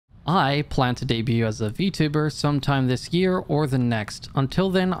I plan to debut as a VTuber sometime this year or the next. Until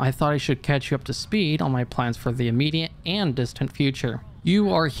then, I thought I should catch you up to speed on my plans for the immediate and distant future.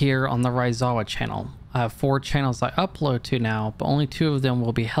 You are here on the Raizawa channel. I have 4 channels I upload to now, but only 2 of them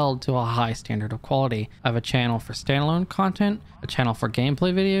will be held to a high standard of quality. I have a channel for standalone content, a channel for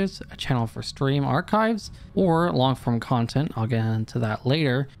gameplay videos, a channel for stream archives, or long-form content, I'll get into that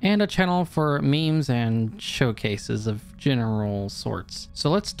later, and a channel for memes and showcases of general sorts. So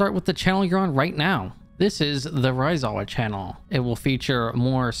let's start with the channel you're on right now. This is the Raizawa channel. It will feature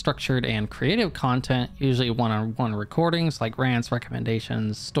more structured and creative content, usually one-on-one recordings like rants,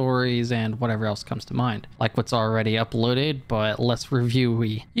 recommendations, stories, and whatever else comes to mind. Like what's already uploaded, but less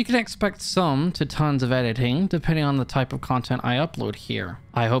review-y. You can expect some to tons of editing, depending on the type of content I upload here.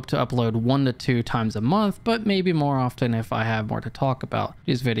 I hope to upload 1 to 2 times a month, but maybe more often if I have more to talk about.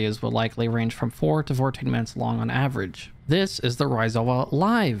 These videos will likely range from 4 to 14 minutes long on average. This is the Raizawa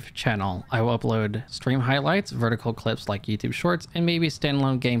Live channel. I will upload stream highlights, vertical clips like YouTube Shorts, and maybe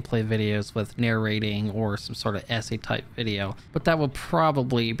standalone gameplay videos with narrating or some sort of essay type video, but that will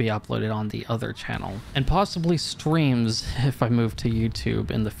probably be uploaded on the other channel. And possibly streams if I move to YouTube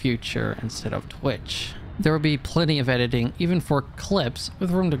in the future instead of Twitch. There will be plenty of editing, even for clips,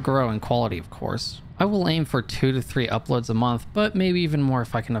 with room to grow in quality, of course. I will aim for 2 to 3 uploads a month, but maybe even more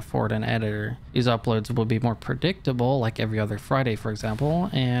if I can afford an editor. These uploads will be more predictable, like every other Friday, for example,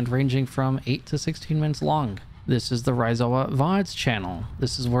 and ranging from 8 to 16 minutes long. This is the Raizawa VODs channel.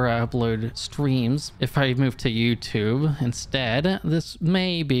 This is where I upload streams. If I move to YouTube instead, this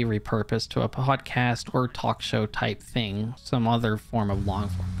may be repurposed to a podcast or talk show type thing, some other form of long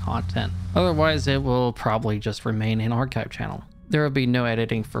form content. Otherwise, it will probably just remain an archive channel. There will be no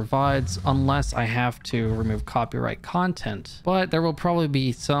editing for VODs unless I have to remove copyright content, but there will probably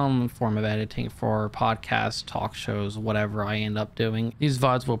be some form of editing for podcasts, talk shows, whatever I end up doing. These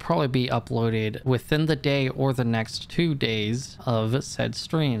VODs will probably be uploaded within the day or the next 2 days of said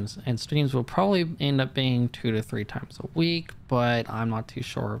streams, and streams will probably end up being 2 to 3 times a week, but I'm not too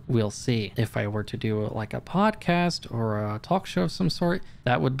sure. We'll see. If I were to do like a podcast or a talk show of some sort,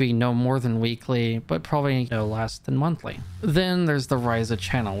 that would be no more than weekly, but probably no less than monthly. Then there's the Raiza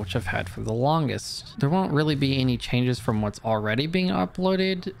channel, which I've had for the longest. There won't really be any changes from what's already being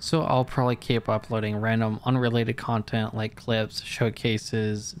uploaded, so I'll probably keep uploading random unrelated content like clips,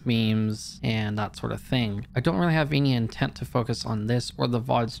 showcases, memes, and that sort of thing. I don't really have any intent to focus on this or the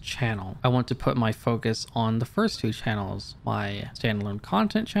VODs channel. I want to put my focus on the first 2 channels, my standalone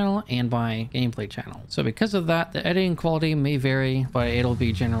content channel and my gameplay channel. So because of that, the editing quality may vary, but it'll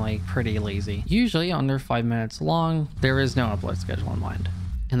be generally pretty lazy. Usually under 5 minutes long. There is no upload schedule in mind.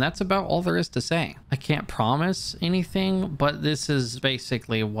 And that's about all there is to say. I can't promise anything, but this is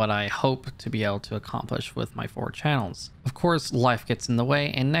basically what I hope to be able to accomplish with my 4 channels. Of course, life gets in the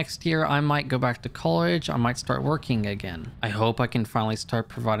way, and next year I might go back to college, I might start working again. I hope I can finally start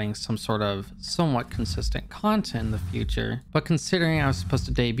providing some sort of somewhat consistent content in the future, but considering I was supposed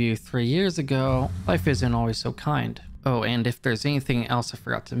to debut 3 years ago, life isn't always so kind. Oh, and if there's anything else I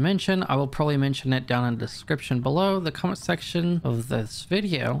forgot to mention, I will probably mention it down in the description below, the comment section of this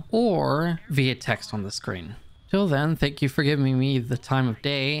video, or via text on the screen. Till then, thank you for giving me the time of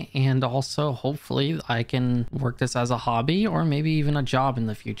day, and also hopefully I can work this as a hobby or maybe even a job in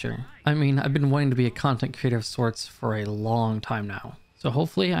the future. I mean, I've been wanting to be a content creator of sorts for a long time now. So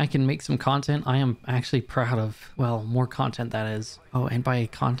hopefully I can make some content I am actually proud of. Well, more content that is. Oh, and by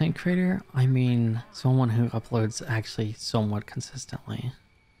content creator, I mean someone who uploads actually somewhat consistently.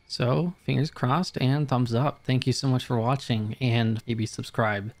 So, fingers crossed and thumbs up. Thank you so much for watching, and maybe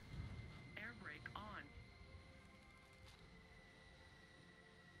subscribe.